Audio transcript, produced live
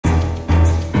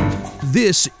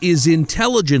This is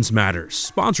Intelligence Matters,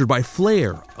 sponsored by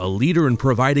Flare, a leader in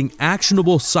providing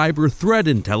actionable cyber threat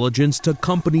intelligence to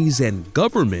companies and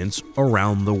governments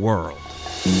around the world.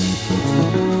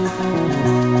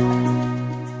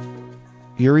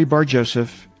 Uri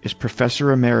Bar-Joseph is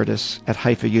Professor Emeritus at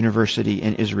Haifa University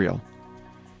in Israel.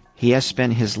 He has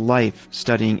spent his life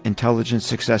studying intelligence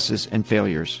successes and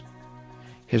failures.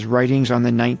 His writings on the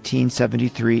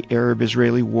 1973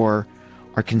 Arab-Israeli War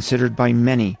are considered by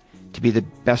many to be the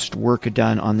best work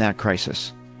done on that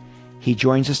crisis. He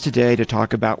joins us today to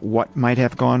talk about what might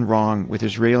have gone wrong with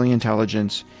Israeli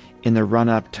intelligence in the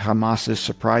run-up to Hamas's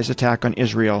surprise attack on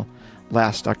Israel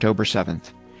last October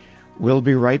 7th. We'll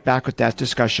be right back with that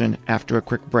discussion after a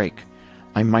quick break.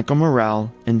 I'm Michael Morrell,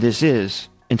 and this is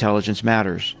Intelligence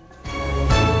Matters.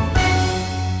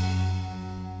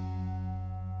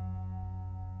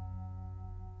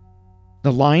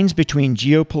 The lines between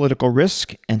geopolitical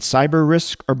risk and cyber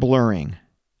risk are blurring.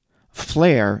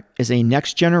 Flare is a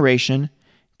next-generation,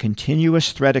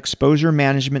 continuous threat exposure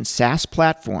management SaaS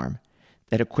platform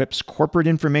that equips corporate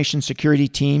information security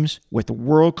teams with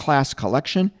world-class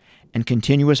collection and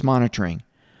continuous monitoring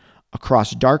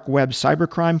across dark web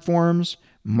cybercrime forums,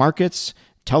 markets,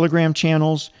 Telegram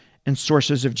channels, and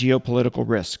sources of geopolitical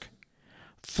risk.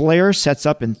 Flare sets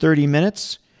up in 30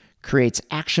 minutes, creates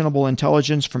actionable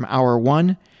intelligence from hour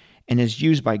one, and is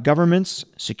used by governments,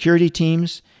 security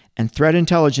teams, and threat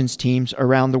intelligence teams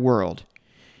around the world.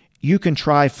 You can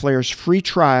try Flare's free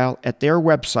trial at their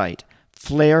website,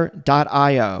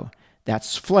 flare.io.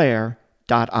 That's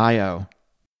flare.io.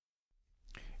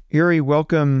 Uri,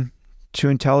 welcome to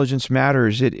Intelligence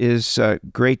Matters. It is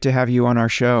great to have you on our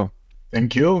show.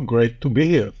 Thank you. Great to be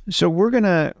here. So we're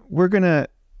gonna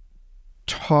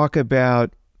talk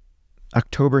about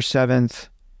October 7th,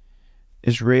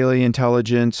 Israeli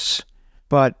intelligence.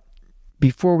 But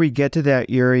before we get to that,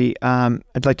 Uri,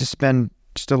 I'd like to spend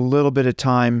just a little bit of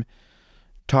time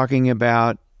talking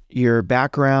about your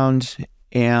background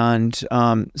and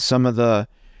some of the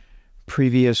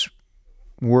previous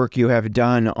work you have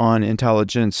done on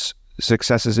intelligence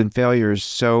successes and failures.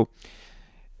 So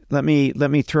let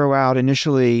me throw out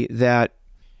initially that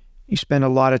you spend a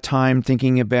lot of time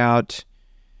thinking about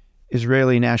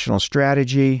Israeli national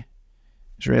strategy,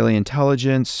 Israeli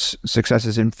intelligence,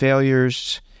 successes and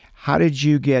failures. How did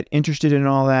you get interested in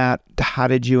all that? How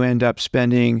did you end up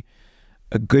spending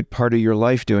a good part of your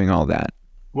life doing all that?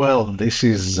 Well, this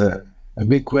is a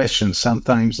big question.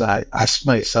 Sometimes I ask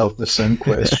myself the same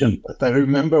question, but I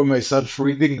remember myself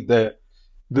reading the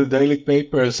daily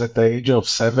papers at the age of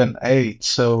 7, 8,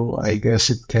 so I guess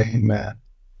it came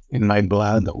in my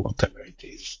blood or whatever it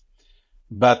is.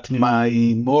 But my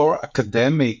more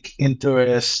academic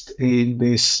interest in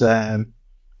these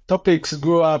topics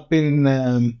grew up in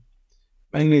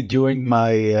mainly during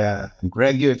my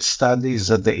graduate studies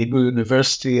at the Hebrew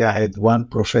University. I had one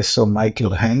professor,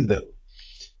 Michael Handel.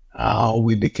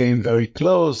 We became very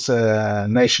close.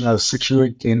 National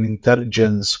security and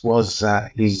intelligence was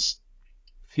his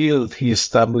field. He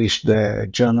established the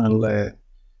journal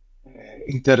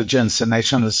Intelligence and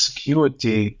National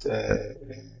Security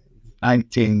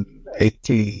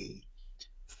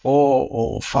 1984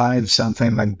 or 5,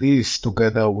 something like this,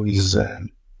 together with the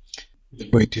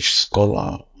British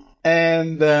scholar.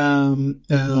 And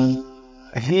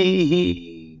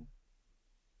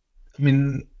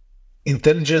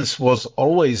intelligence was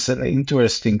always an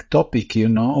interesting topic,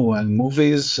 and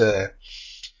movies,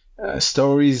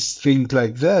 stories, things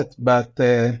like that. But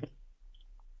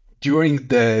during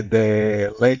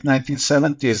the late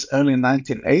 1970s, early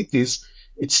 1980s,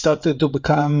 it started to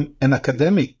become an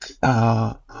academic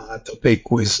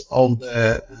topic with all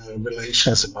the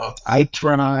relations about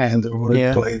ITRA and the role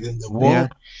it played in the war. Yeah.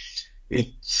 It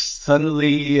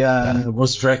suddenly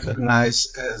was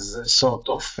recognized as a sort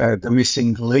of the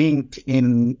missing link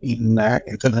in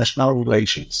international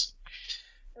relations.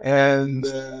 And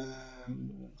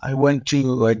I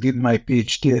did my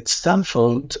PhD at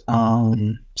Stanford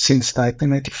since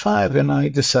 1985, and I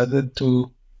decided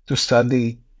to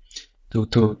study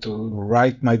to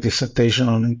write my dissertation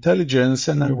on intelligence,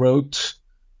 and I wrote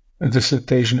a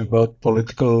dissertation about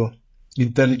political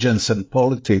intelligence and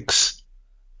politics,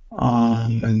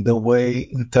 and the way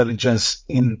intelligence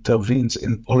intervenes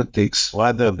in politics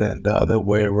rather than the other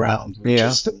way around, which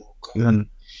is the more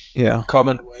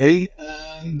common way.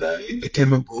 And it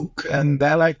became a book, and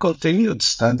then I continued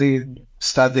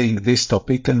studying this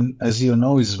topic. And as you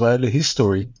know, Israeli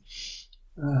history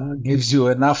gives you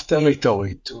enough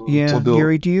territory to do.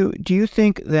 Uri, do you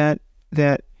think that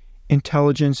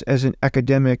intelligence as an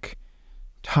academic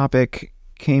topic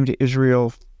came to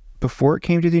Israel before it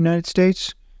came to the United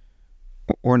States?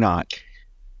 or not?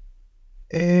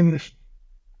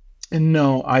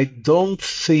 No, I don't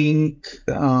think.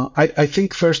 I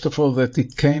think, first of all, that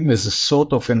it came as a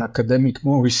sort of an academic,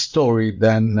 more story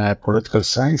than political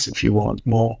science, if you want,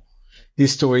 more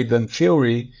history than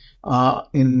theory.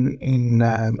 In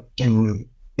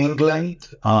England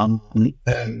and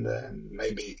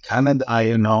maybe Canada,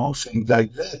 things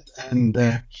like that. And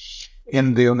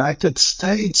in the United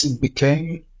States, it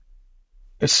became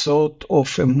a sort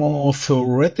of a more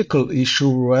theoretical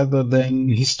issue rather than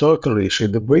historical issue.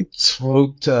 The Brits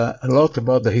wrote a lot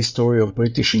about the history of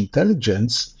British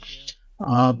intelligence,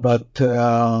 but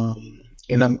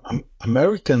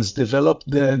Americans developed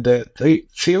the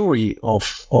theory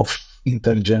of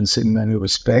intelligence in many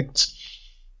respects.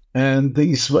 And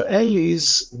the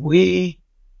Israelis, we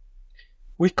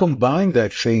combined, I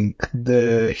think,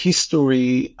 the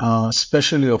history,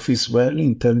 especially of Israeli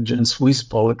intelligence, with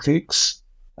politics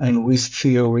and with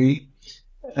theory.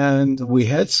 And we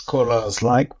had scholars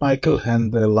like Michael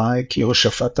Handel, like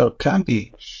Yehoshaphat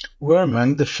Arkabi, were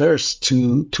among the first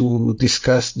to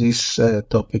discuss these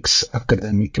topics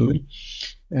academically.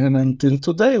 And until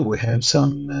today, we have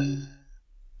some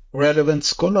relevant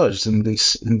scholars in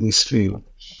this field.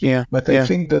 Yeah. But I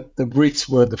think that the Brits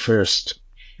were the first.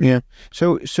 Yeah.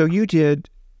 So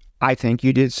I think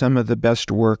you did some of the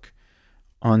best work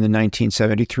on the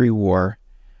 1973 war.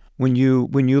 When you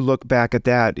look back at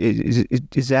that,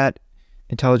 is that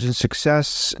intelligence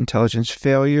success, intelligence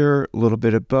failure, a little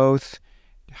bit of both?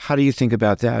 How do you think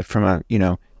about that from a,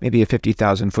 maybe a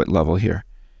 50,000-foot level here?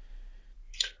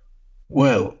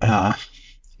 Well,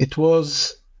 it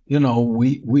was,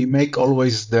 we make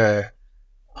always the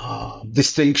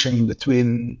distinction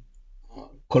between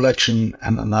collection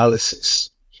and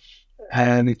analysis.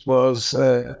 And it was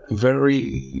a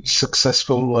very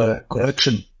successful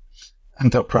collection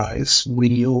enterprise. We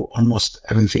knew almost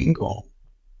everything, or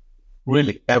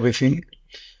really everything.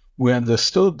 We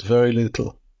understood very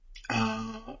little.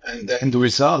 And the end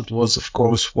result was, of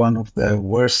course, one of the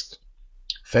worst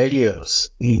failures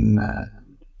in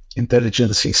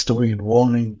intelligence history and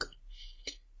warning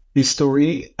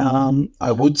history.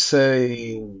 I would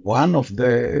say one of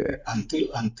the,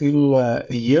 until a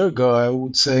year ago, I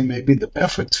would say maybe the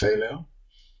perfect failure.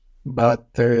 But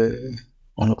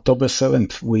on October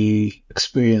 7th, we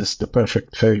experienced the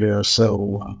perfect failure.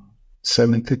 So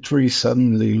 73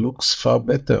 suddenly looks far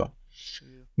better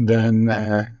than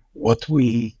what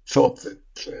we thought that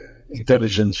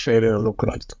intelligence failure looked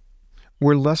like.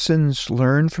 Were lessons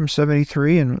learned from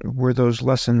 73, and were those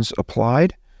lessons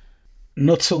applied?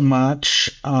 Not so much.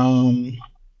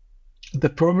 The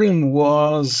problem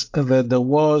was that there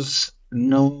was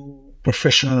no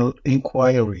professional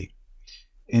inquiry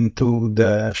into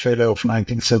the failure of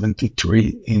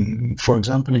 1973. For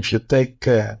example, if you take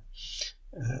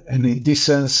and in this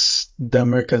sense, the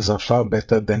Americans are far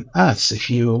better than us. If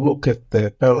you look at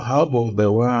the Pearl Harbor,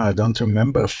 there were, I don't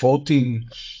remember, 14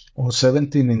 or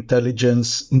 17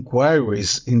 intelligence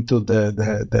inquiries into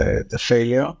the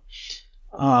failure.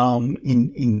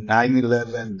 In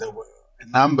 9/11, there were a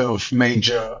number of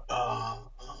major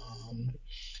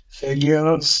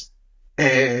failures,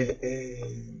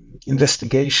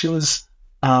 investigations.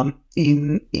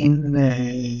 In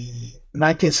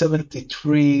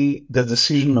 1973, the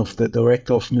decision of the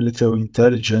director of military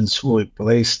intelligence, who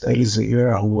replaced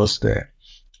Eliezer, who was the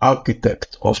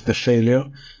architect of the failure,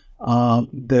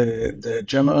 the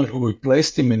general who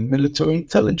replaced him in military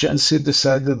intelligence, he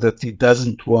decided that he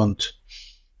doesn't want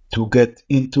to get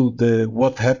into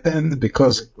what happened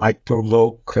because it might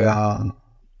provoke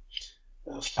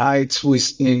fights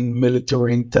within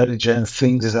military intelligence,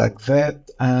 things like that.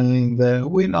 And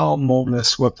we know more or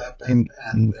less what happened,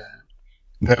 and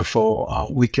therefore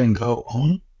we can go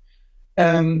on.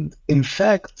 And in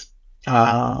fact,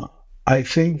 I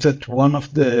think that one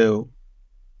of the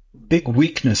big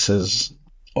weaknesses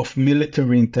of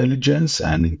military intelligence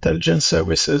and intelligence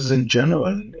services in general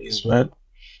in Israel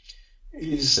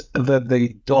is that they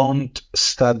don't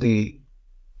study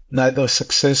neither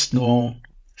success nor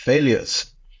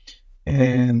failures.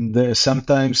 And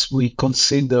sometimes we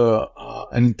consider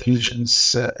an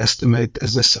intelligence estimate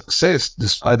as a success,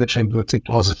 despite the fact that it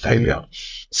was a failure.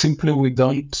 Simply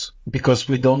because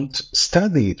we don't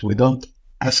study it. We don't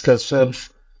ask ourselves,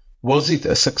 was it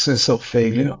a success or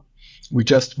failure? We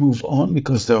just move on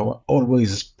because there are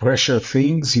always pressure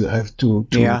things. You have to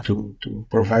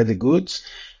provide the goods.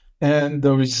 And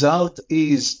the result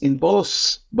is in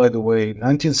both, by the way,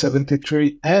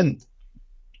 1973 and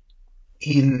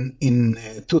in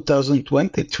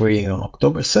 2023 on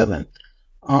October 7th,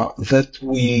 that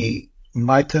we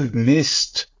might have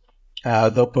missed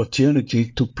the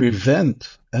opportunity to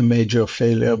prevent a major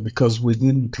failure because we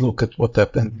didn't look at what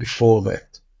happened before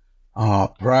that,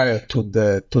 prior to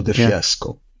the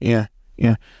fiasco. Yeah.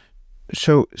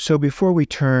 So before we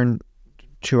turn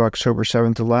to October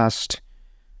 7th, the last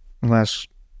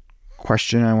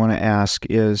question I want to ask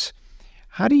is,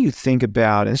 how do you think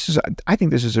about, and I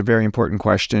think this is a very important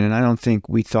question, and I don't think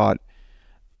we thought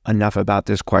enough about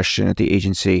this question at the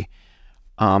agency.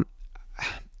 How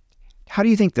do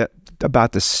you think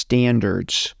about the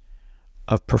standards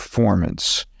of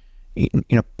performance?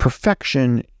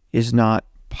 Perfection is not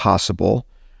possible.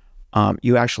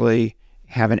 You actually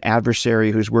have an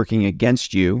adversary who's working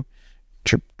against you,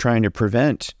 trying to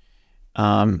prevent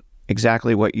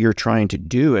exactly what you're trying to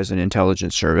do as an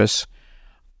intelligence service.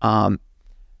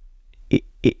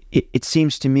 It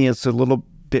seems to me it's a little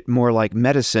bit more like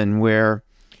medicine, where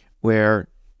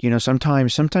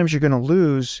sometimes you're going to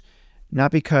lose,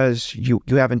 not because you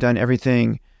haven't done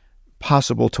everything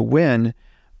possible to win,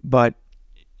 but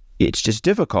it's just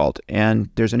difficult and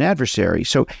there's an adversary.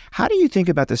 So how do you think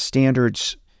about the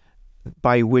standards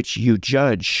by which you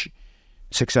judge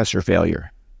success or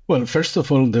failure? Well, first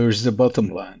of all, there's the bottom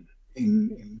line.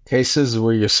 In cases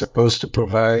where you're supposed to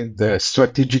provide the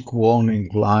strategic warning,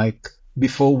 like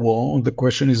before war, the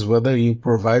question is whether you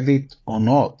provide it or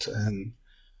not. And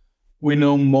we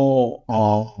know more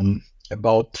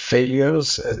about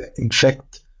failures. In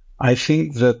fact, I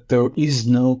think that there is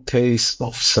no case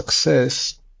of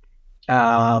success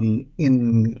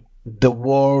in the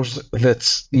wars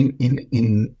that's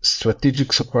in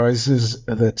strategic surprises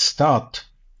that start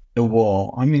a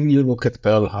war. I mean, you look at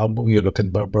Pearl Harbor, you look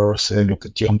at Barbarossa, you look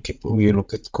at Yom Kippur, you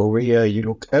look at Korea, you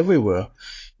look everywhere.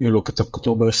 You look at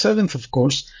October 7th, of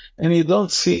course, and you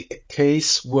don't see a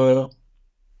case where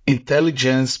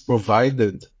intelligence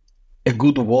provided a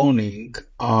good warning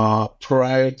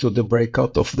prior to the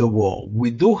breakout of the war. We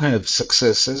do have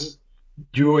successes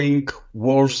during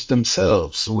wars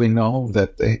themselves. We know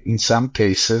that in some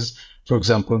cases, for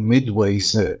example, Midway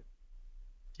is a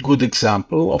good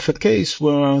example of a case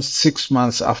where 6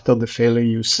 months after the failure,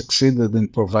 you succeeded in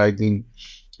providing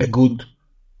a good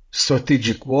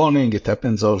strategic warning. It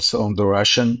happens also on the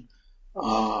Russian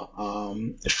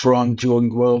front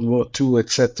during World War II,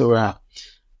 etc.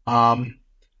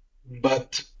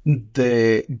 But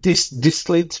this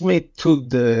leads me to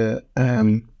the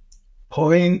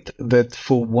point that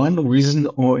for one reason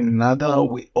or another,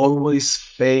 we always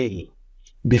fail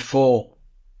before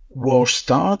war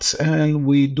starts, and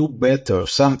we do better.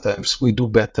 Sometimes we do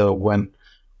better when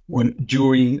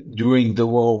during the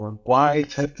war. Why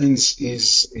it happens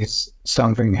is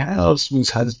something else,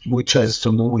 which has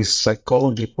to do with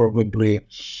psychology, probably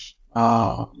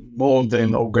more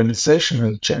than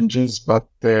organizational changes, but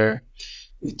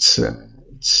it's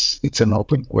an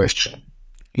open question.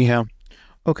 Yeah.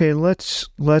 Okay, let's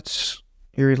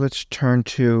Uri, let's turn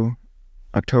to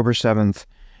October 7th,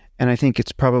 and I think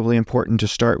it's probably important to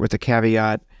start with the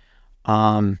caveat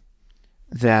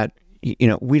that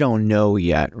we don't know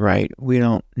yet, right? We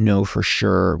don't know for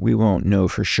sure. We won't know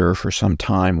for sure for some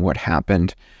time what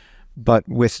happened. But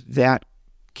with that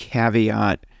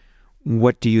caveat,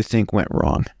 what do you think went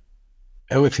wrong?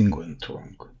 Everything went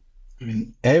wrong. I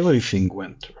mean, everything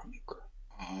went wrong.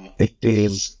 It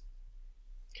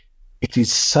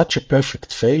is such a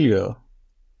perfect failure,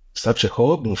 such a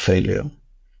horrible failure,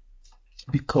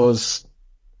 because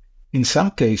in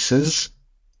some cases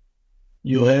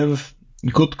you have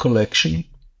good collection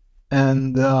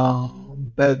and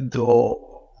bad or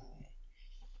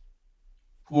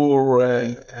poor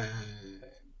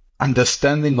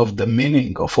understanding of the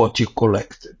meaning of what you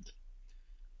collected.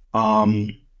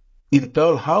 In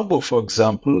Pearl Harbor, for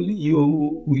example,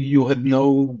 you had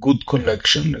no good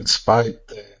collection, despite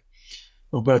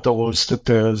Roberto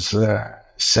Wohlstetter's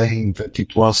saying that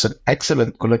it was an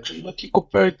excellent collection. But you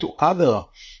compare it to other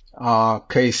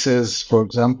cases, for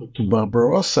example, to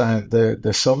Barbarossa, and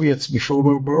the Soviets before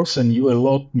Barbarossa knew a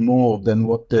lot more than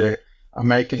what the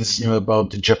Americans knew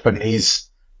about the Japanese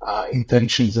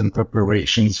intentions and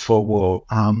preparations for war.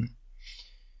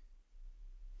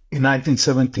 In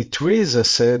 1973, as I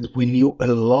said, we knew a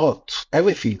lot,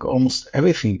 almost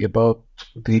everything about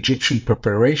the Egyptian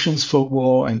preparations for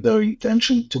war and their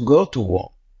intention to go to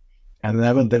war. And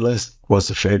nevertheless, it was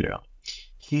a failure.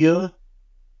 Here,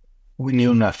 we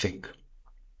knew nothing.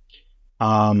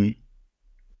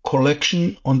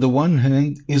 Collection, on the one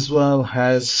hand, Israel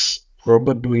has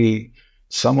probably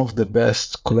some of the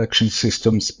best collection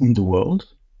systems in the world.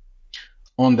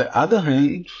 On the other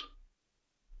hand,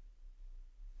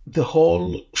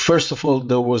 first of all,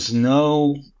 there was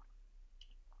no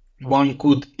one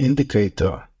good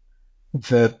indicator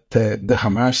that the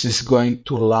Hamas is going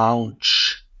to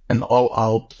launch an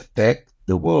all-out attack.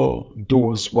 There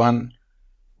was one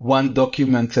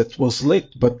document that was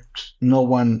leaked, but no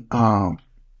one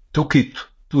took it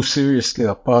too seriously,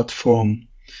 apart from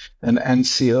an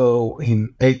NCO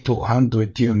in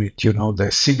A200 unit,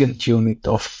 the SIGINT unit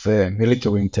of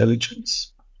military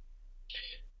intelligence.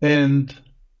 And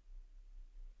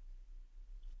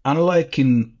unlike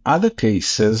in other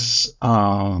cases,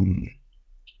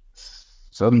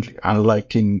 certainly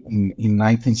unlike in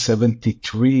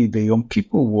 1973, the Yom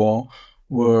Kippur War,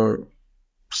 where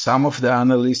some of the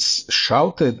analysts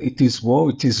shouted, "It is war,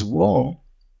 it is war,"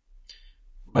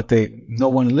 but no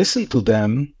one listened to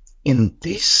them. In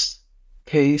this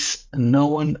case, no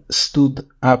one stood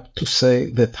up to say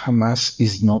that Hamas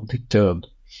is not deterred.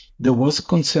 There was a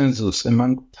consensus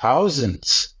among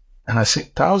thousands, and I say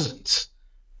thousands,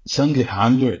 certainly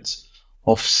hundreds,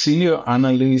 of senior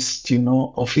analysts,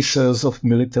 officers of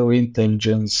military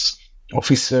intelligence,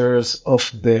 officers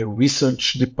of the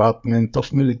research department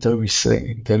of military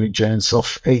intelligence,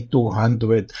 of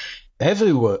A200,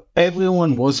 everywhere.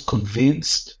 Everyone was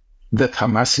convinced that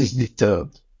Hamas is deterred.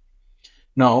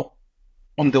 Now,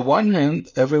 on the one hand,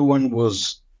 everyone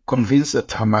was convinced that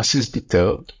Hamas is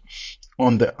deterred.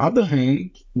 On the other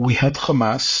hand, we had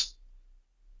Hamas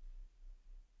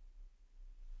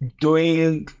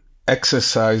doing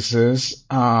exercises,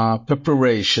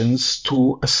 preparations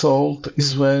to assault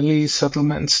Israeli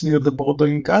settlements near the border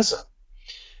in Gaza.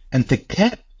 And they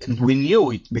kept, and we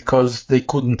knew it because they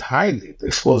couldn't hide it.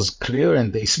 This was clear,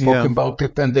 and they spoke about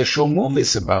it, and they show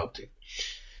movies about it.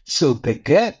 So the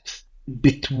gap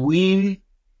between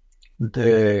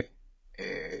the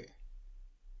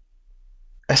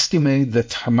estimate that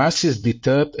Hamas is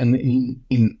deterred and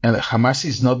Hamas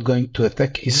is not going to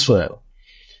attack Israel,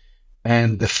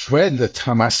 and the threat that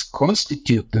Hamas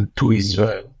constituted to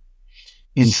Israel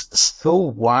is so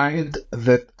wide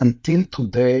that until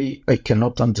today I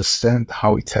cannot understand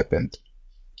how it happened.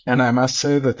 And I must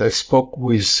say that I spoke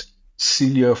with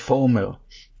senior former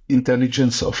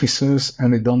intelligence officers,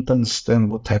 and I don't understand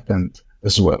what happened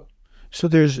as well. So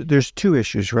there's two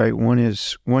issues, right? One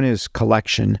is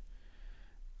collection.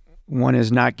 One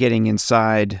is not getting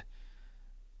inside,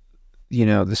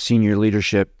 the senior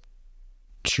leadership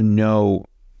to know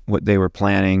what they were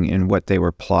planning and what they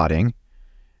were plotting.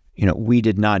 We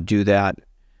did not do that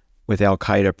with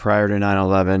Al-Qaeda prior to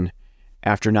 9/11.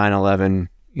 After 9/11,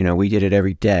 we did it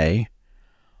every day.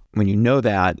 When you know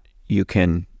that, you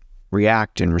can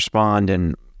react and respond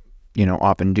and,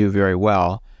 often do very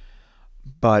well.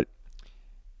 But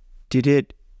did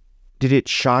it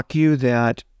shock you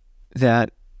that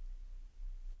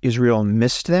Israel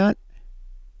missed that?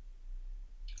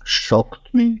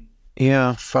 Shocked me?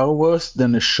 Yeah. Far worse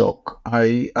than a shock.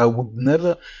 I would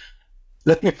never,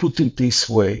 let me put it this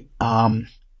way. The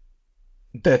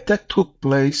attack took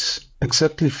place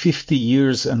exactly 50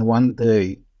 years and 1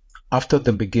 day after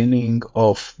the beginning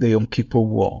of the Yom Kippur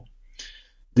War.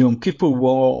 The Yom Kippur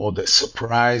War, or the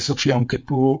surprise of Yom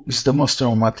Kippur, was the most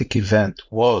traumatic event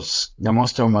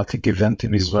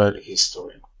in Israeli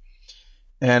history.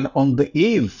 And on the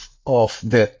eve of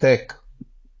the attack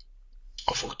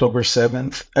of October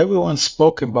 7th, everyone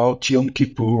spoke about Yom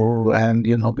Kippur, and,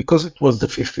 because it was the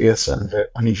 50th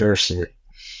anniversary.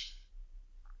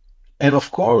 And of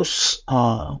course,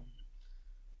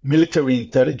 military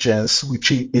intelligence, which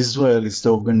in Israel is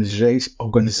the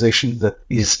organization that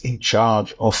is in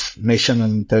charge of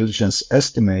national intelligence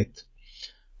estimate,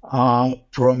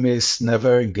 promise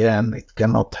never again, it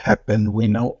cannot happen, we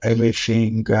know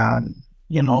everything, and,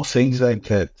 things like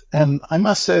that. And I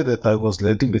must say that I was a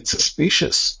little bit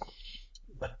suspicious,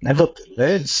 but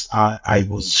nevertheless, I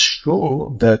was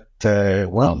sure that,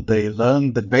 they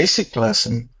learned the basic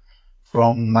lesson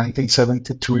from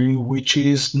 1973, which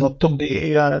is not to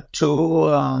be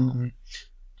too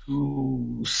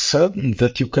certain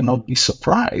that you cannot be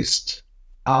surprised.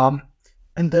 And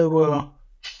they were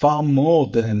far more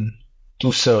than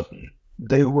too certain.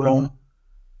 They were,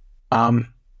 I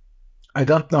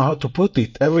don't know how to put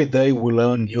it. Every day we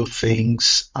learn new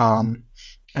things, and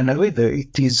every day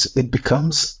it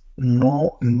becomes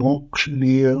more and more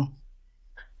clear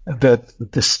that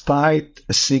despite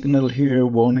a signal here,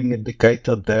 warning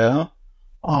indicator there,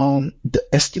 the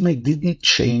estimate didn't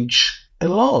change a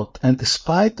lot. And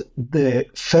despite the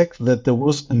fact that there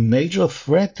was a major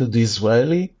threat to the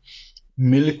Israeli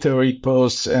military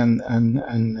posts and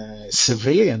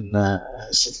civilian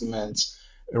settlements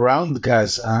around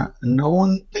Gaza, no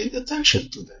one paid attention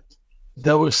to that.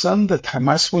 There were some that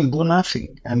Hamas will do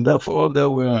nothing, and therefore there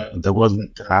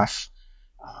wasn't enough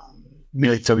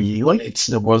military units.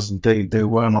 They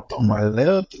were not on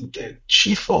alert. The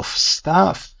chief of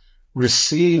staff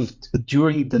received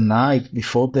during the night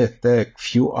before the attack,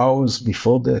 few hours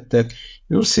before the attack,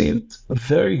 you received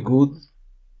very good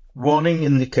warning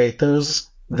indicators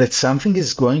that something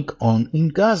is going on in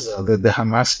Gaza, that the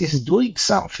Hamas is doing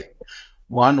something.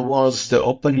 One was the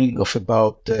opening of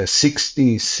about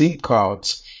 60 SIM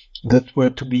cards that were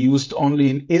to be used only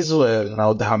in Israel.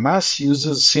 Now, the Hamas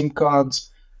uses SIM cards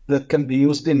that can be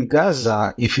used in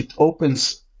Gaza. If it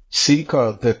opens SIM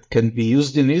card that can be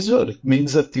used in Israel, it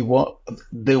means that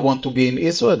they want to be in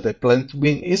Israel, they plan to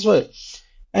be in Israel.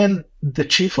 And the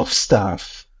chief of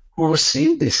staff who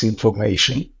received this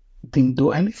information didn't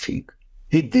do anything.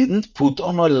 He didn't put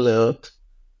on alert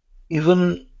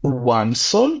even one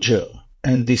soldier.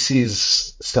 And this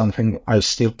is something I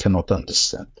still cannot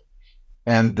understand.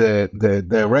 And the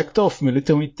director of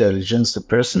military intelligence, the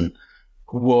person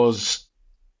who was,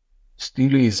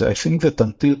 still is, I think that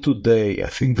until today, I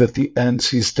think that he ends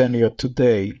his tenure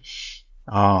today,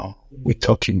 we're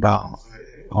talking about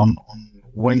on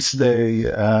Wednesday,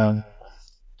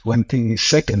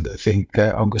 22nd, I think,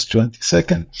 August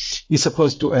 22nd, he's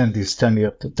supposed to end his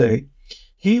tenure today.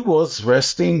 He was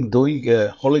resting, doing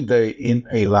a holiday in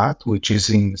Eilat, which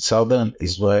is in southern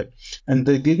Israel, and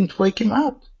they didn't wake him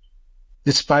up,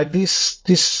 despite these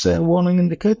warning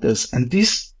indicators. And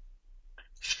this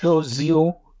shows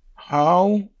you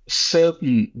how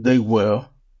certain they were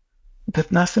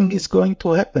that nothing is going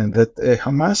to happen, that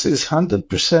Hamas is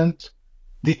 100%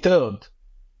 deterred.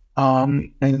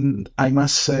 And I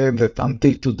must say that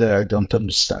until today, I don't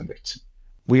understand it.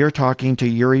 We are talking to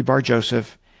Uri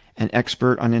Bar-Joseph, an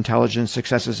expert on intelligence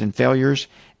successes and failures,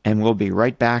 and we'll be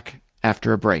right back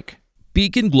after a break.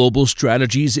 Beacon Global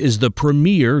Strategies is the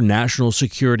premier national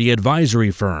security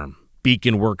advisory firm.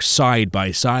 Beacon works side by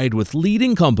side with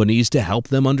leading companies to help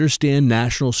them understand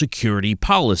national security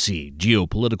policy,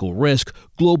 geopolitical risk,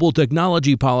 global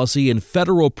technology policy, and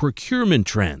federal procurement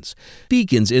trends.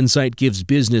 Beacon's insight gives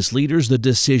business leaders the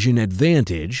decision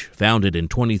advantage. Founded in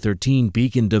 2013,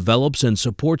 Beacon develops and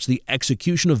supports the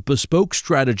execution of bespoke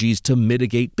strategies to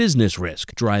mitigate business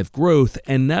risk, drive growth,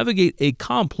 and navigate a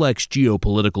complex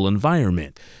geopolitical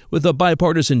environment. With a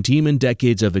bipartisan team and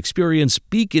decades of experience,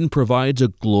 Beacon provides a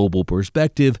global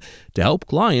perspective to help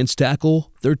clients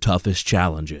tackle their toughest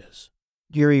challenges.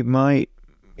 Uri, my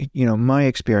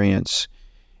experience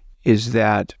is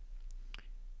that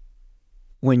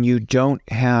when you don't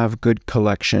have good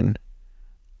collection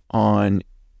on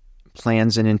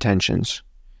plans and intentions,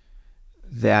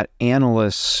 that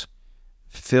analysts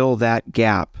fill that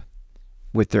gap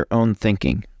with their own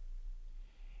thinking.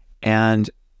 And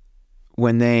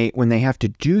when they have to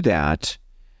do that,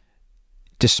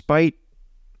 despite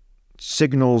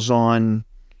signals in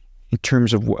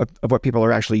terms of what people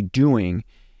are actually doing,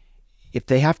 if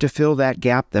they have to fill that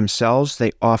gap themselves, they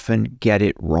often get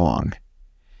it wrong.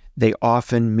 They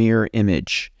often mirror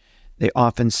image. They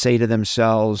often say to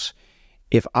themselves,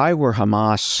 if I were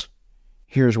Hamas,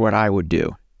 here's what I would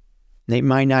do. They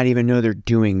might not even know they're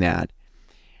doing that.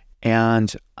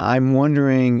 And I'm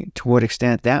wondering to what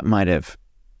extent that might have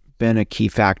been a key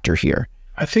factor here.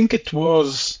 I think it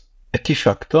was a key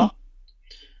factor.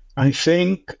 I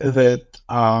think that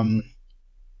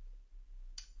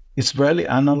Israeli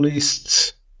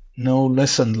analysts know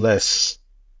less and less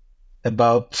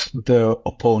about their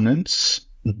opponents.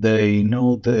 They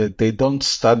know that they don't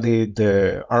study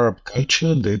the Arab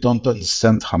culture. They don't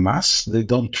understand Hamas. They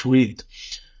don't read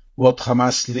what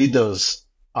Hamas leaders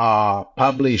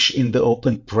publish in the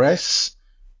open press.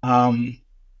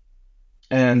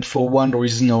 And for one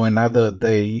reason or another,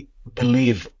 they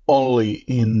believe only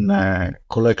in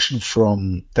collection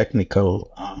from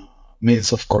technical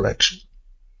means of collection.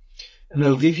 And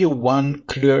I'll give you one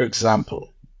clear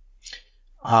example.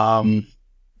 I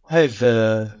have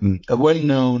a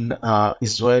well-known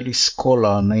Israeli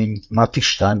scholar named Mati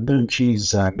Steinberg.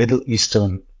 He's a Middle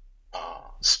Eastern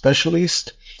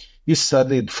specialist. He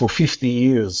studied for 50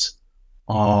 years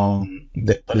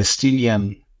the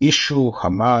Palestinian issue,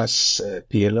 Hamas,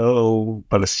 PLO,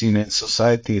 Palestinian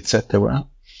society, etc.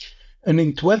 And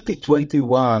in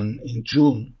 2021, in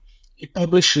June, he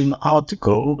published an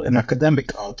article, an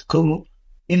academic article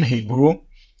in Hebrew,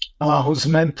 whose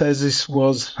main thesis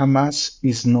was Hamas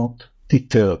is not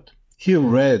deterred. He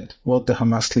read what the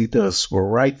Hamas leaders were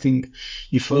writing.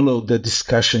 He followed the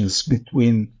discussions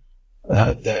between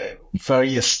the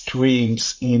various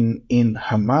streams in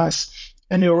Hamas.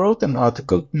 And he wrote an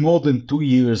article more than 2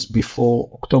 years before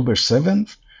October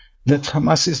 7th that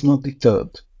Hamas is not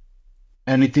deterred.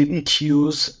 And it didn't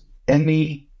use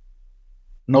any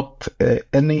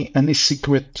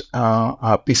secret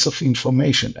piece of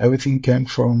information. Everything came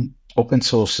from open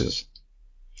sources.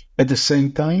 At the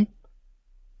same time,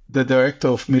 the director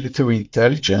of military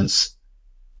intelligence,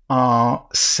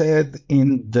 said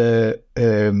in the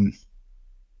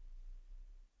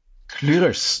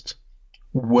clearest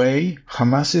way,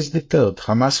 Hamas is deterred.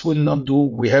 Hamas will not do,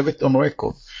 we have it on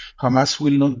record, Hamas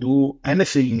will not do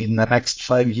anything in the next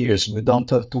 5 years. We don't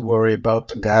have to worry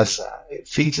about Gaza,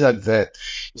 things like that.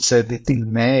 He said it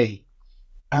in May.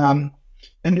 And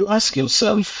you ask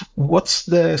yourself, what's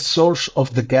the source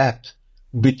of the gap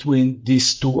between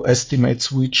these two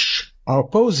estimates which are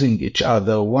opposing each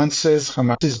other? One says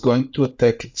Hamas is going to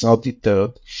attack, it's not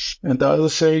deterred, and the other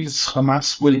says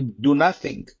Hamas will do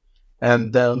nothing,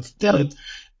 and they're deterred.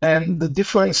 And the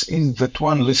difference is that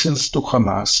one listens to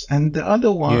Hamas and the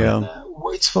other one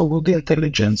waits for good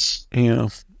intelligence.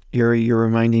 Uri, you're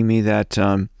reminding me that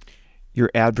your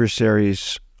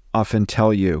adversaries often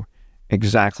tell you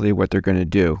exactly what they're going to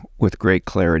do with great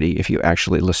clarity if you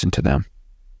actually listen to them.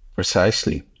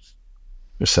 Precisely.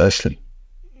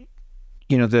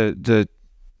 You know, the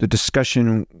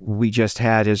discussion we just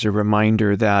had is a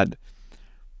reminder that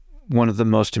one of the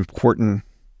most important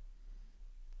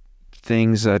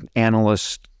things that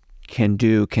analysts can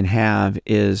have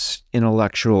is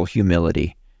intellectual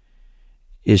humility,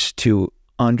 is to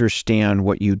understand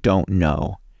what you don't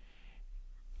know.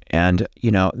 And, you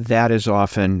know, that is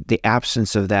often, the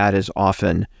absence of that is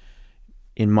often,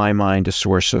 in my mind, a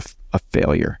source of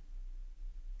failure.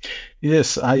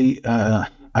 Yes,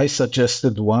 I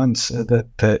suggested once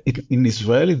that in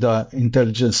Israeli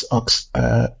intelligence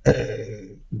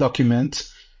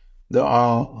document,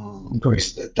 there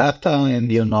is the data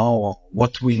and, you know,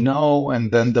 what we know,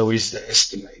 and then there is the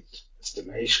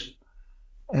estimation.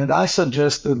 And I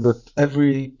suggested that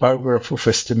every paragraph of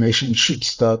estimation should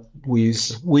start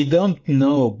with, we don't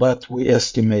know, but we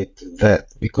estimate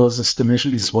that, because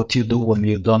estimation is what you do when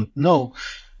you don't know.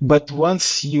 But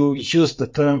once you use the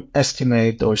term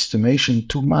estimate or estimation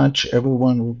too much,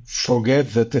 everyone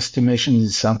forgets that estimation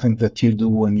is something that you do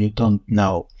when you don't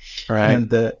know. Right. And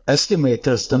the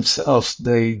estimators themselves,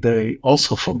 they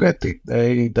also forget it.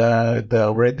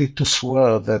 They're ready to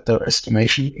swear that their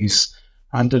estimation is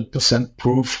 100%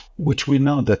 proof, which we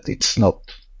know that it's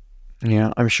not.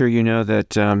 Yeah, I'm sure you know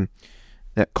that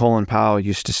that Colin Powell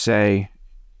used to say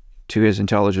to his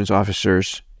intelligence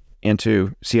officers and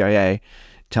to CIA,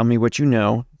 tell me what you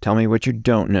know, tell me what you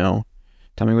don't know,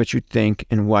 tell me what you think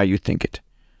and why you think it.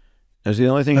 Those are the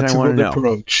only things I want to know. That's a good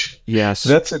approach. Yes.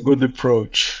 That's a good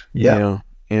approach. Yeah.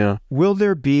 Will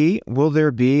there be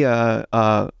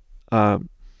a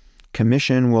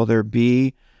commission? Will there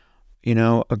be, you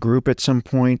know, a group at some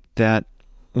point that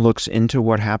looks into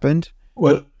what happened?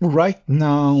 Well, right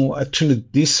now, actually,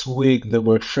 this week, there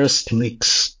were first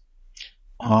leaks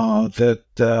that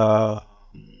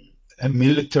a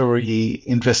military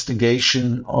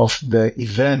investigation of the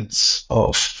events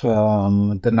of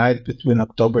the night between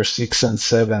October 6th and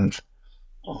 7th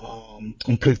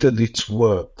completed its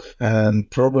work. And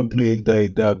probably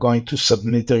they are going to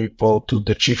submit a report to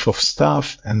the chief of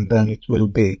staff, and then it will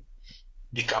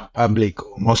become public,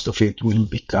 or most of it will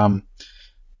become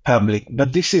public.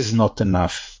 But this is not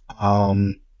enough.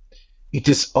 It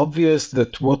is obvious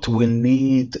that what we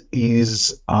need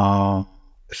is a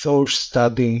thorough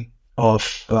study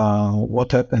of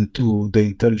what happened to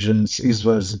the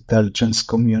Israel's intelligence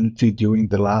community during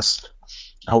the last,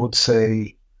 I would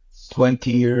say,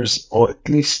 20 years, or at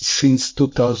least since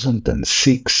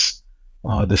 2006,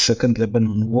 the Second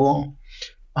Lebanon War.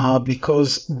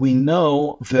 Because we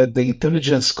know that the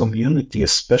intelligence community,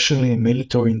 especially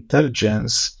military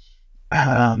intelligence,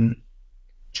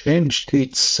 changed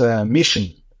its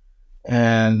mission.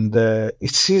 And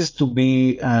it ceased to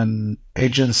be an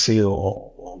agency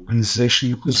or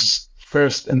organization whose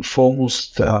first and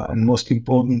foremost and most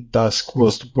important task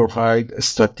was to provide a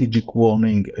strategic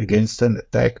warning against an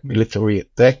attack, military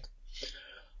attack.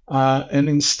 And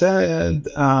instead,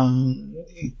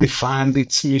 it defined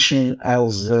its mission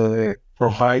as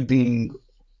providing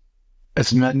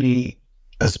as many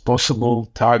as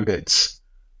possible targets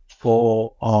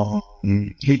for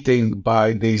hitting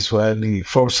by the Israeli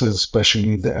forces,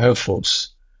 especially the Air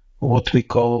Force, what we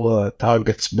call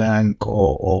targets bank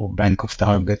or bank of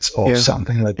targets or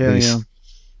something like this. Yeah.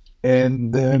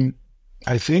 And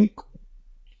I think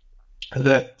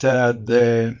that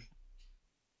the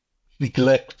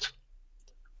neglect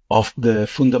of the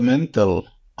fundamental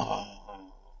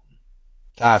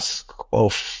task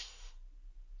of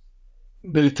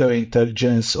military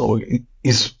intelligence or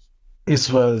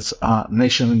Israel's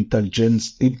national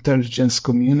intelligence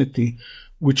community,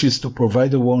 which is to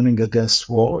provide a warning against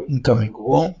war, incoming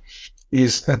war,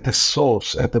 is at the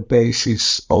source, at the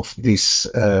basis of this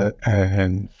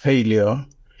failure.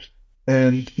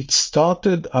 And it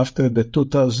started after the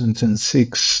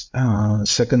 2006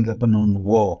 Second Lebanon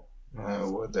War,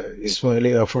 where the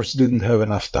Israeli Air Force didn't have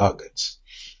enough targets.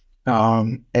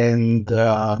 I'm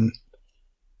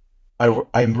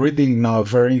reading now a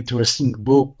very interesting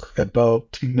book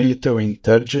about military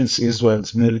intelligence,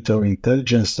 Israel's military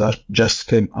intelligence, that just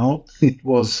came out. It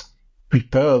was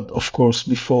prepared, of course,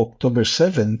 before October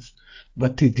 7th,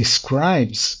 but it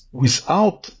describes,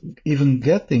 without even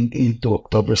getting into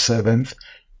October 7th,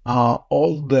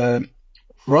 all the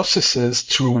processes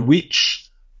through which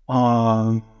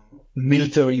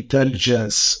military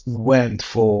intelligence went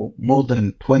for more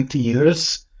than 20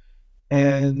 years.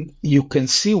 And you can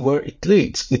see where it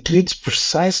leads. It leads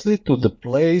precisely to the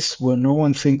place where no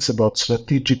one thinks about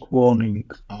strategic warning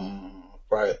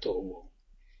prior to a war.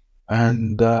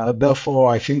 And therefore,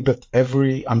 I think that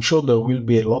I'm sure there will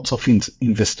be lots of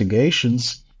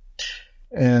investigations.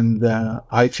 And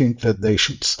I think that they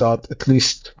should start at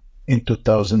least in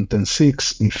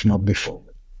 2006, if not before.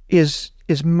 Is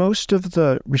most of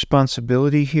the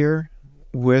responsibility here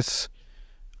with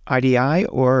IDI,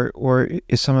 or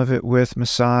is some of it with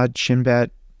Mossad, Shin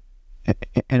Bet,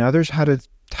 and others? How to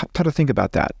think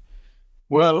about that?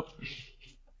 Well,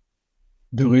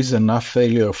 there is enough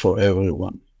failure for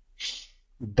everyone,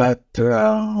 but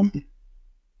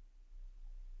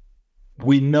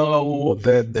we know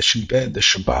that the Shin Bet, the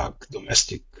Shabak,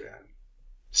 domestic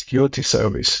security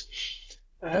service,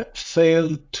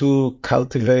 failed to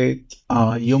cultivate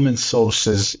human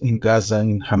sources in Gaza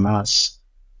and Hamas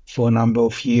for a number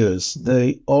of years.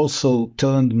 They also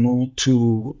turned more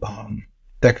to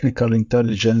technical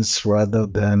intelligence rather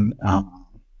than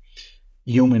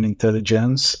human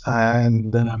intelligence.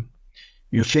 And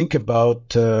you think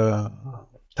about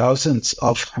thousands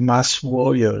of Hamas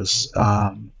warriors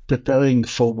preparing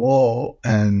for war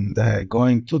and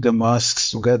going to the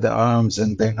mosques to get the arms,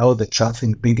 and they know that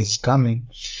something big is coming.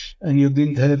 And you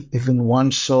didn't have even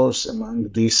one source among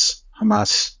these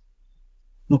Hamas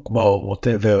Nukba,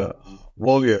 whatever,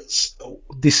 warriors.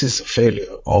 This is a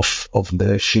failure of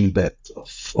the Shin Bet,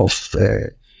 of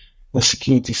the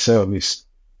security service.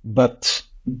 But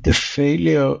the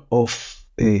failure of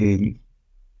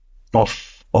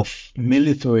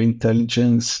military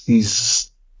intelligence is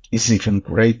even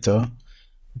greater,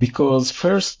 because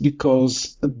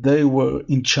they were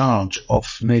in charge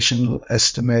of national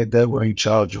estimate, they were in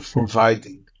charge of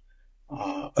providing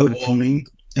a warning.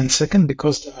 And second,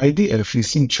 because the IDF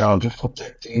is in charge of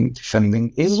protecting,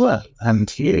 defending Israel. And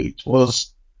here it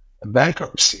was a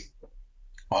bankruptcy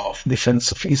of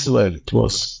defense of Israel. It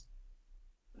was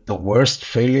the worst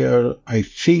failure, I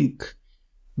think,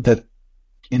 that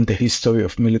in the history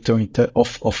of military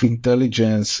of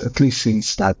intelligence, at least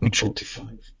since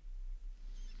 1945.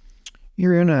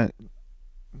 You're going to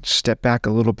step back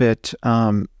a little bit.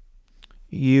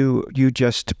 You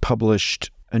just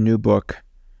published a new book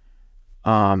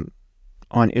on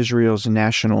Israel's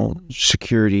national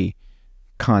security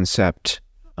concept.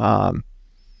 I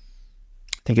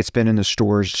think it's been in the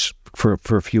stores for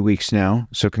a few weeks now,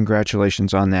 so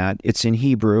congratulations on that. It's in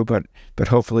Hebrew, but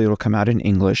hopefully it'll come out in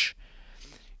English.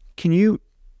 Can you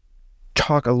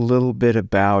talk a little bit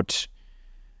about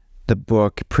the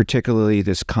book, particularly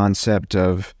this concept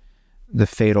of the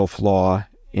fatal flaw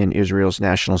in Israel's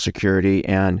national security,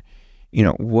 and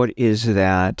what is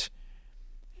that?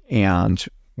 And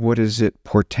what does it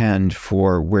portend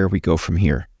for where we go from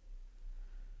here?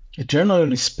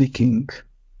 Generally speaking,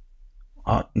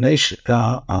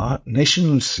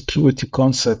 national security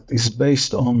concept is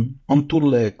based on two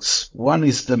legs. One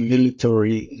is the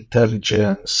military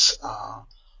intelligence,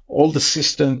 all the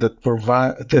systems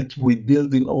that we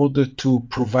build in order to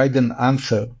provide an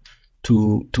answer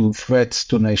to threats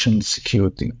to national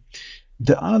security.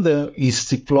 The other is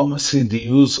diplomacy, the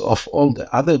use of all the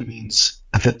other means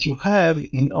that you have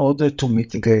in order to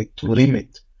mitigate, to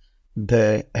limit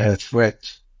the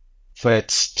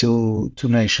threats to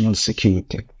national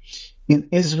security. In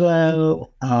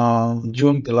Israel,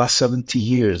 during the last 70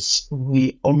 years,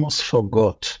 we almost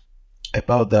forgot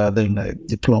about the other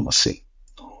diplomacy,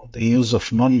 the use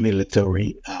of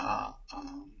non-military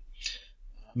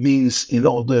means in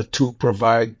order to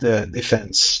provide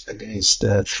defense against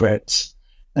threats.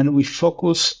 And we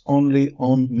focus only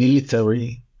on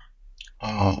military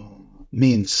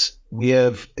means. We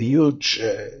have a huge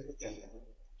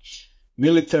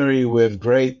military, we have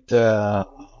great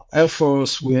Air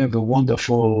Force, we have a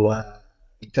wonderful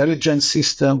intelligence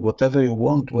system, whatever you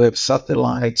want. We have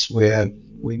satellites,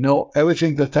 we know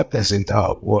everything that happens in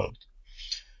our world.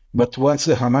 But once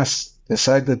the Hamas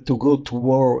decided to go to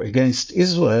war against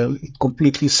Israel, it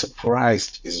completely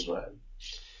surprised Israel.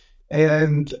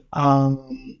 And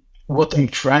what I'm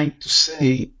trying to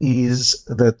say is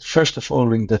that, first of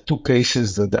all, in the two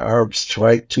cases that the Arabs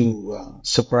tried to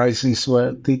surprise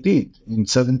Israel, they did in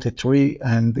 73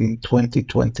 and in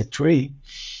 2023,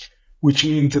 which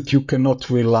means that you cannot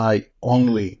rely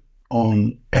only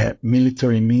on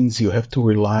military means. You have to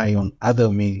rely on other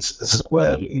means as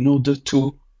well in order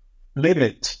to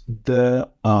limit the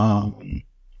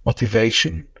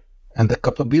motivation and the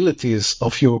capabilities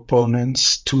of your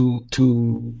opponents to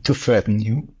threaten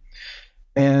you.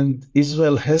 And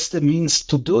Israel has the means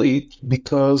to do it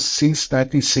because since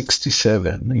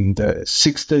 1967, in the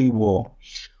Six-Day War,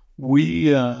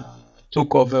 we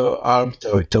took over armed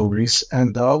territories,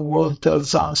 and our world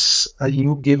tells us,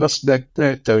 you give us back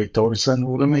their territories and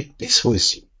we'll make peace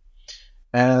with you.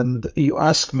 And you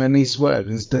ask many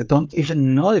Israelis, they don't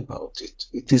even know about it.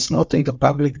 It is not in the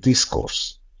public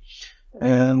discourse.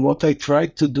 And what I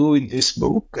tried to do in this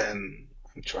book, and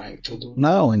I'm trying to do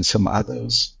now, and some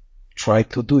others try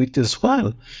to do it as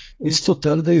well, is to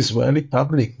tell the Israeli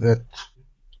public that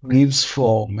lives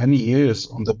for many years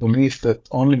on the belief that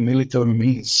only military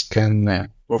means can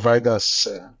provide us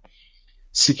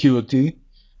security,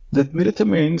 that military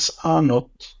means are not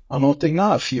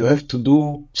enough. You have to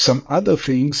do some other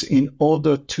things in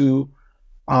order to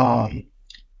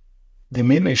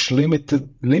limit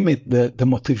the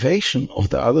motivation of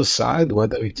the other side,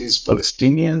 whether it is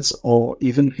Palestinians or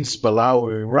even Hezbollah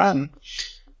or Iran,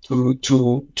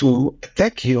 to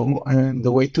attack you. And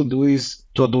the way to do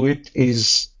it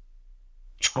is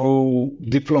through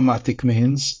diplomatic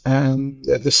means. And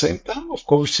at the same time, of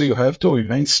course, you have to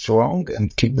remain strong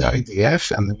and keep the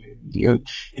IDF and the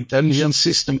intelligence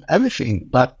system, everything.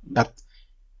 But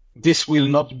this will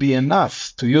not be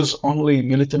enough. To use only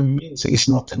military means is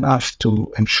not enough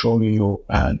to ensure your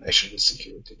national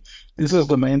security. This is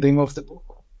the main thing of the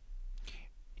book.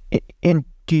 And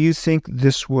do you think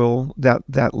this will, that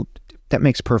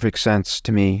makes perfect sense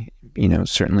to me,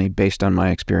 certainly based on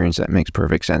my experience, that makes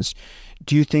perfect sense.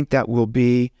 Do you think that will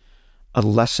be a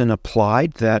lesson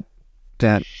applied that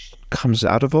comes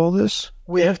out of all this?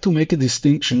 We have to make a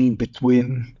distinction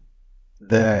between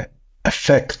the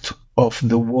effect of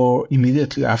the war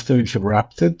immediately after it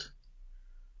erupted,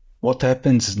 what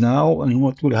happens now, and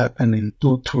what will happen in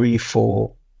 2, 3,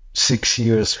 4, 6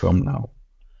 years from now.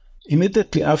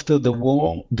 Immediately after the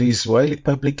war, the Israeli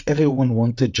public, everyone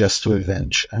wanted just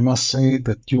revenge. I must say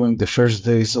that during the first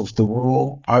days of the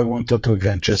war, I wanted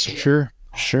revenge as well.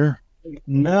 Sure.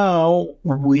 Now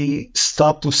we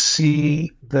start to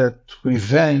see that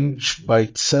revenge by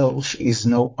itself is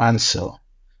no answer.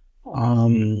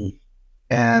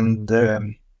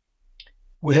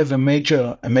 We have a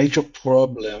major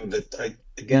problem that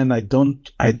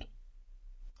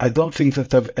I don't think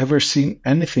that I've ever seen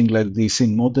anything like this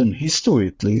in modern history,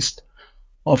 at least,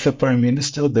 of a prime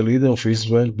minister, the leader of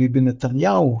Israel, Bibi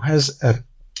Netanyahu, who has a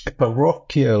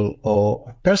parochial or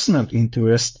a personal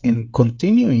interest in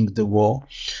continuing the war,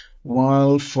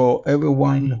 while for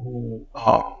everyone who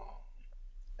are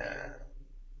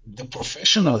the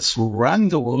professionals who run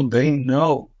the war, they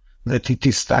know that it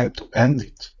is time to end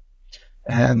it.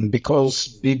 And because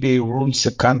Bibi rules the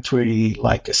country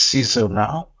like a Caesar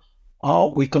now,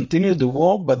 we continue the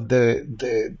war, but the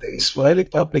Israeli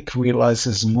public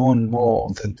realizes more and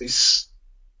more that this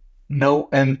no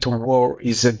end to war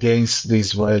is against the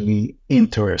Israeli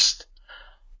interest.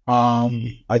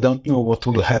 I don't know what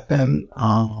will happen.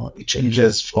 It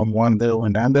changes from one day to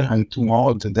another, and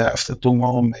tomorrow, the day after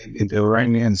tomorrow, maybe the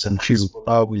Iranians and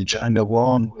Hezbollah will join the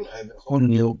war and we'll have a whole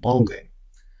new ballgame.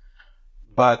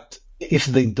 But if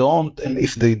they don't, and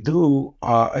if they do,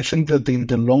 I think that in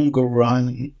the longer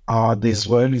run, the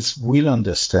Israelis will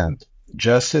understand,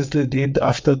 just as they did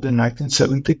after the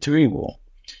 1973 war,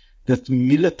 that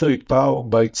military power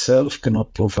by itself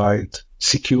cannot provide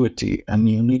security, and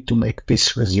you need to make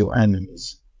peace with your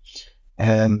enemies.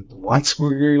 And once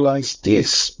we realize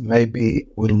this, maybe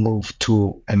we'll move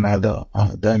to another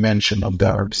dimension of the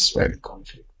Arab-Israeli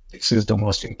conflict. This is the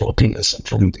most important lesson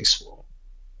from this war.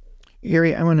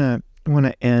 Uri, I want to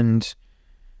end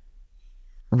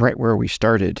right where we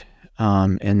started,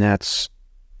 and that's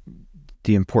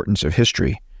the importance of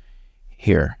history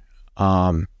here.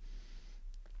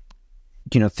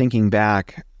 Thinking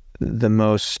back, the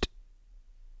most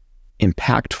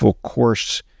impactful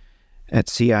course at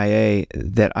CIA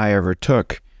that I ever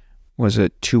took was a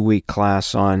 2-week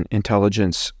class on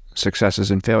intelligence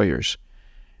successes and failures.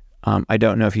 I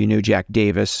don't know if you knew Jack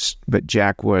Davis, but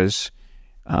Jack was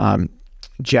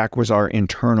our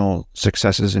internal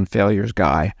successes and failures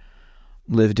guy,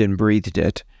 lived and breathed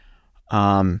it.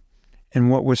 And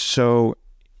what was so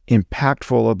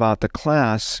impactful about the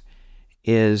class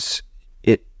is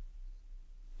it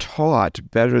taught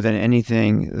better than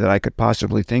anything that I could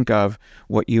possibly think of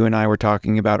what you and I were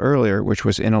talking about earlier, which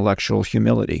was intellectual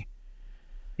humility.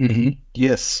 Mm-hmm.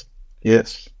 Yes.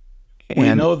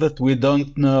 We know that we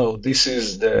don't know. This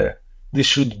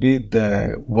should be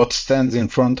what stands in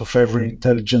front of every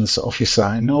intelligence officer.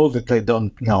 I know that I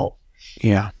don't know.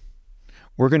 Yeah.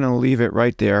 We're going to leave it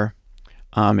right there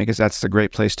because that's the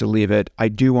great place to leave it. I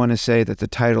do want to say that the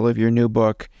title of your new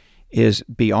book is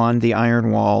Beyond the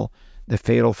Iron Wall, The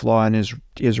Fatal Flaw in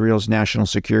Israel's National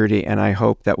Security, and I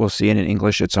hope that we'll see it in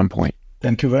English at some point.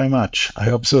 Thank you very much. I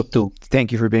hope so too.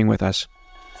 Thank you for being with us.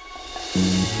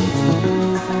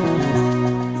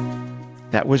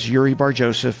 That was Uri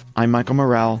Bar-Joseph. I'm Michael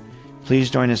Morrell. Please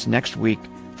join us next week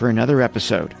for another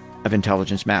episode of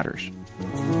Intelligence Matters.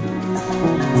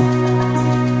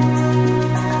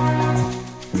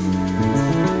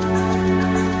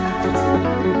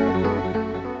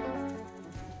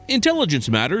 Intelligence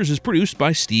Matters is produced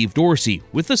by Steve Dorsey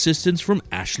with assistance from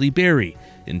Ashley Berry.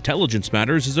 Intelligence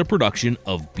Matters is a production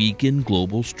of Beacon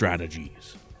Global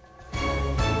Strategies.